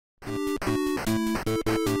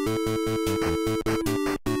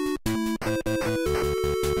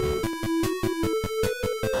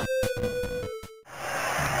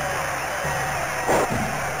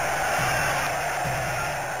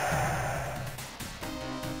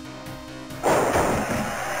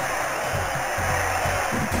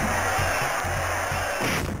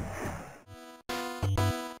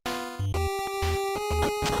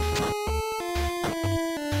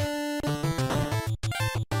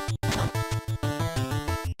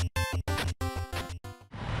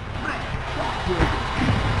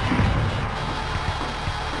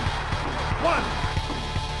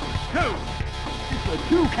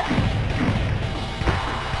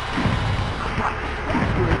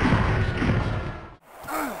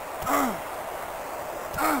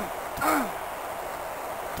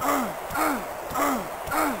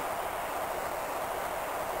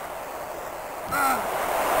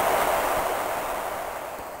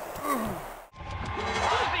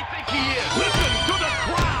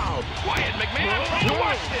McMahon trying to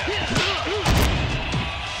watch this.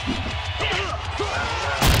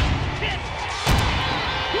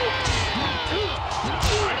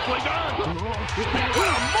 Nicely done. What a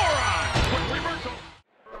moron. Quick reversal.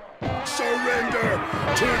 Surrender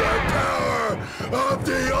to the power of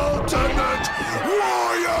the Ultimate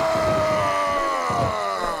Warrior!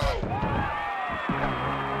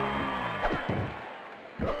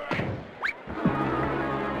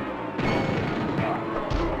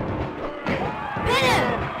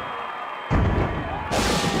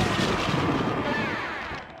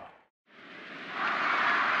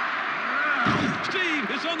 Steve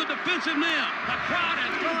is on the defensive now. The crowd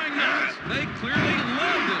is going nuts. They clearly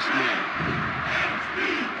love this man.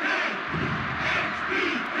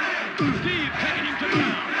 Steve taking him to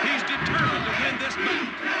ground. He's determined to win this bout.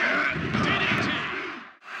 DDT.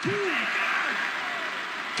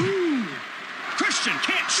 Christian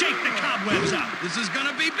can't shake the cobwebs out. This is going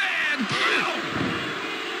to be bad.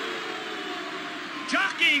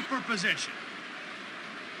 Jockeying for position.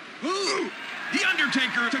 Ooh. The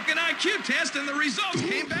Undertaker took an IQ test and the results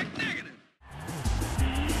came back negative.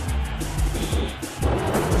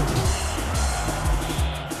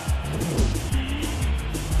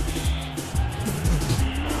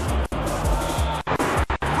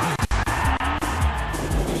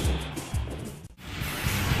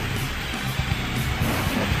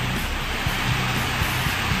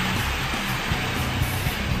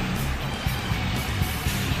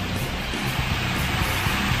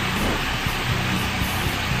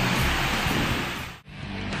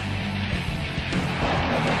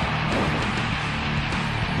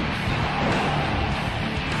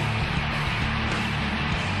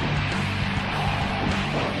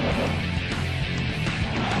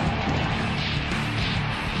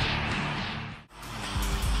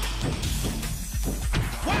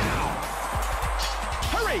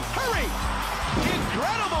 Hurry!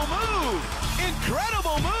 Incredible move!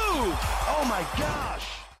 Incredible move! Oh my gosh!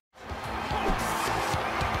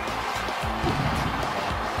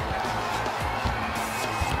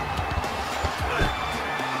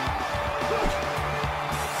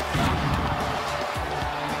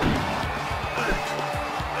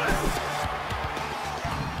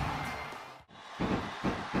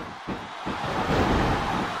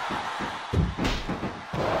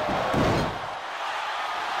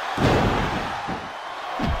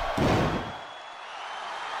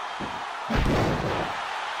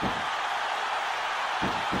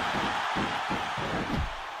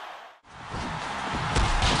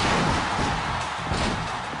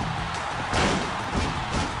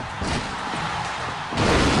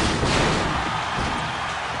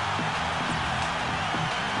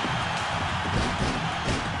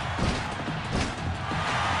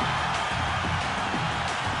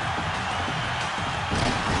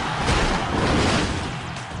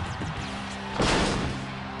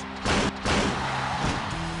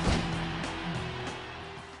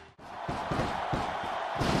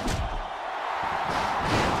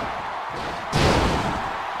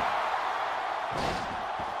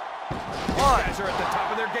 Guys are at the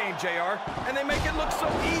top of their game, JR, and they make it look so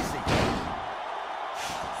easy.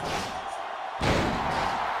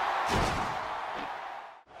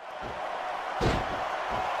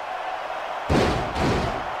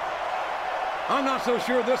 I'm not so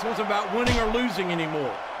sure this one's about winning or losing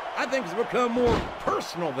anymore. I think it's become more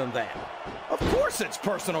personal than that. Of course it's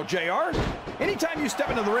personal, JR. Anytime you step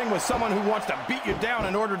into the ring with someone who wants to beat you down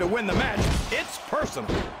in order to win the match, it's personal.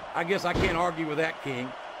 I guess I can't argue with that,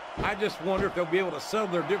 King. I just wonder if they'll be able to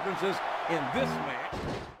settle their differences in this match.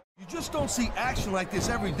 You just don't see action like this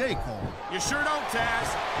every day, Cole. You sure don't, Taz.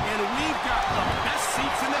 And we've got the best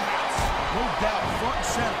seats in the house. No doubt, front and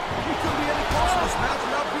center. We couldn't be any closer to this match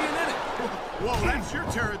without being in it. Whoa, that's your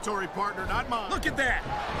territory, partner, not mine. Look at that.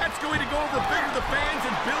 That's going to go over big to the fans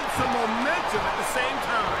and build some momentum at the same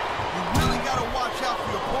time. You really got to watch out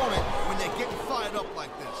for your opponent when they're getting fired up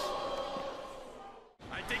like this.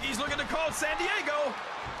 I think he's looking to call San Diego.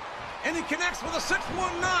 And he connects with a 619.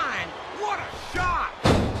 What a shot!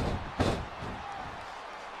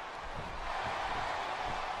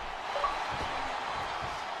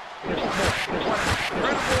 What an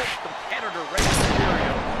incredible competitor Rey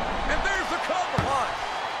Mysterio. And there's the cover. 1,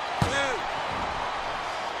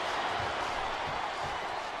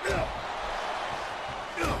 2.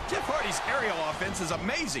 Jeff Hardy's aerial offense is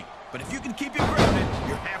amazing, but if you can keep him grounded,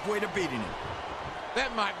 you're halfway to beating him.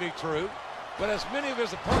 That might be true, but as many of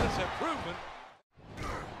his opponents have proven,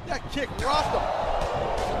 That kick rocked him.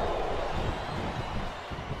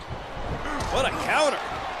 What a counter.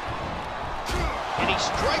 And he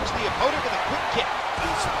strikes the opponent with a quick kick.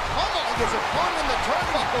 He's pummeling his opponent in the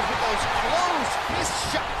turnbuckles with those closed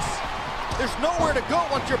fist shots. There's nowhere to go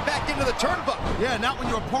once you're back into the turnbuckle. Yeah, not when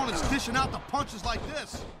your opponent's dishing out the punches like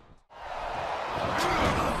this.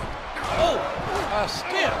 Oh, a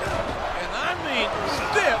stiff, and I mean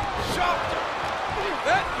stiff shot.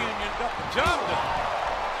 That union got the job done.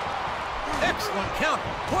 Excellent counter.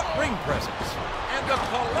 What ring presence. And the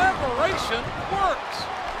collaboration works.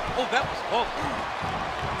 Oh, that was close.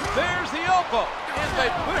 There's the elbow. And they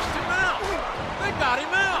pushed him out. They got him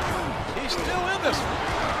out. He's still in this one.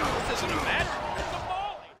 This isn't a match. It's a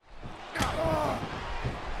volley.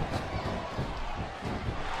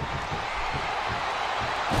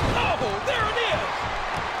 Oh, there it is.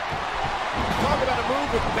 Talk about a move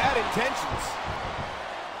with bad intentions.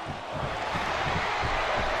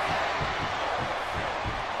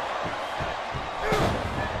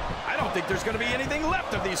 I don't think there's going to be anything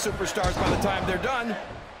left of these superstars by the time they're done.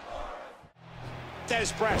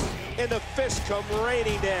 Des press, and the fists come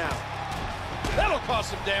raining down. That'll cause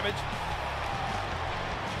some damage.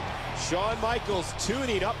 Shawn Michaels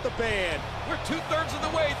tuning up the band. We're 2/3 of the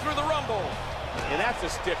way through the Rumble. And that's a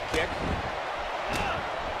stiff kick.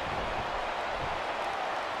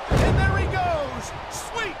 And there he goes.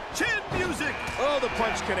 Sweet chin music. Oh, the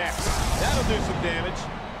punch connects. That'll do some damage.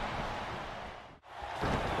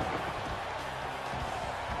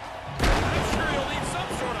 I'm sure you'll need some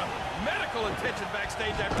sort of medical attention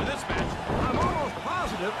backstage after this match. I'm almost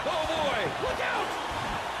positive. Oh boy, look out!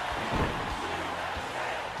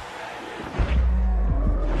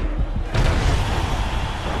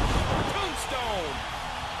 Tombstone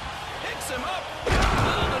picks him up.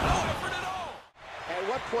 Little to no effort at all. At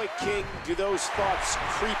what point, King, do those thoughts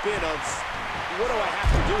creep in of, what do I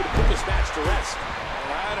have to do to put this match to rest?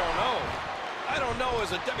 Well, I don't know. I don't know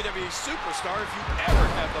as a WWE superstar if you ever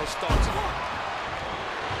had those thoughts.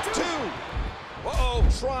 Two. Uh-oh.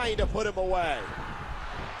 Trying to put him away.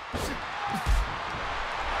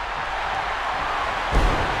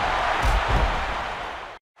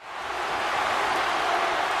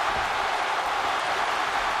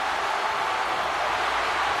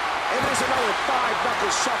 And there's another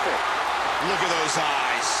five-knuckle shuffle. Look at those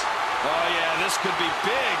eyes. Oh, yeah, this could be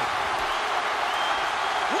big.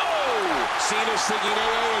 Whoa! Cena's thinking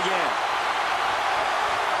AA again.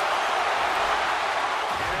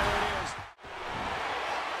 And there it is.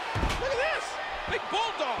 Look at this. Big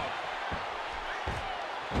bulldog.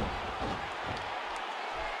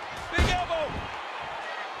 Big elbow.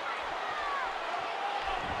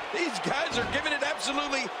 These guys are giving it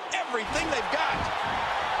absolutely everything they've got.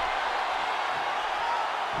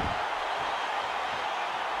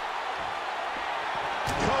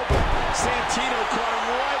 Santino caught him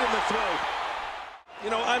right in the throat. You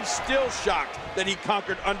know, I'm still shocked that he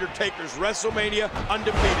conquered Undertaker's WrestleMania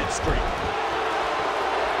undefeated streak.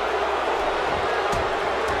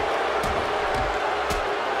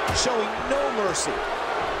 Showing no mercy.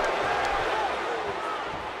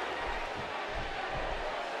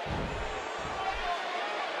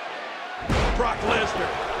 Brock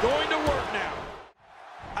Lesnar going to work now.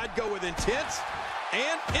 I'd go with intense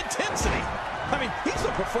and intensity. I mean, he's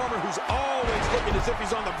a performer who's always looking as if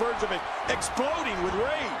he's on the verge of exploding with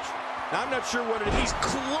rage. Now, I'm not sure what it is. He's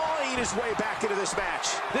clawing his way back into this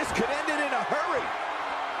match. This could end it in a hurry.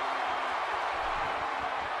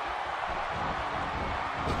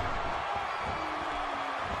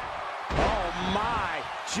 Oh, my.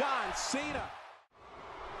 John Cena.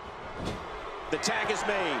 The tag is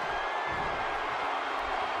made.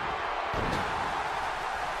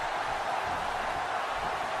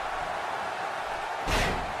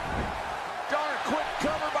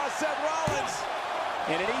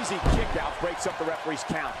 And an easy kick out breaks up the referee's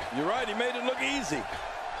count. You're right, he made it look easy.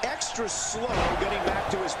 Extra slow getting back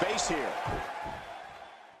to his base here.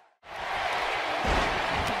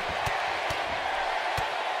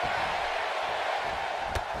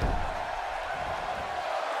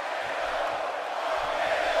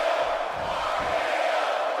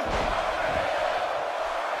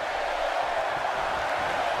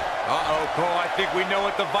 Uh-oh, Cole, I think we know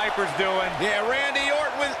what the Viper's doing. Yeah, Randy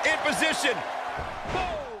Orton was in position.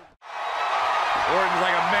 Orton's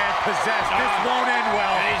like a man possessed. This won't end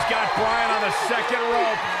well. And he's got Bryan on the second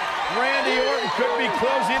rope. Randy Orton could be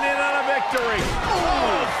closing in on a victory.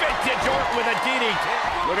 Oh, vintage Orton with a DDT.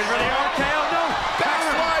 Looking for the RKO. No.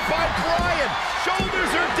 Backslide by Bryan.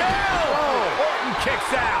 Shoulders are down. Oh. Orton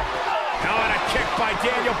kicks out. Now on a kick by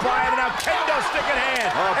Daniel Bryan. And now kendo stick in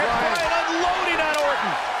hand. Oh, and Bryan unloading on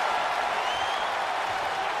Orton.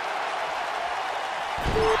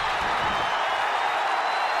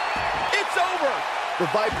 It's over. The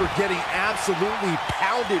Viper getting absolutely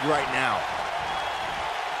pounded right now.